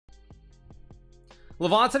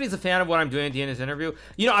Levon said he's a fan of what I'm doing at the end of his interview.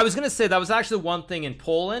 You know, I was gonna say that was actually one thing in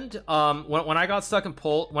Poland. When I got stuck in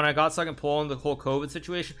Poland, the whole COVID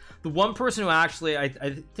situation, the one person who actually, I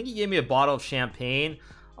think he gave me a bottle of champagne.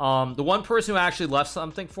 The one person who actually left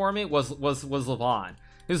something for me was Levon.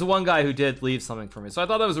 He was the one guy who did leave something for me. So I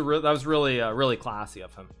thought that was really classy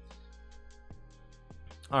of him.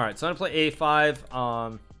 All right, so I'm gonna play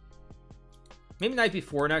A5. Maybe knight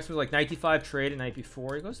b4 next move, like knight d5 trade and knight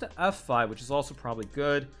b4. He goes to f5, which is also probably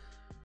good.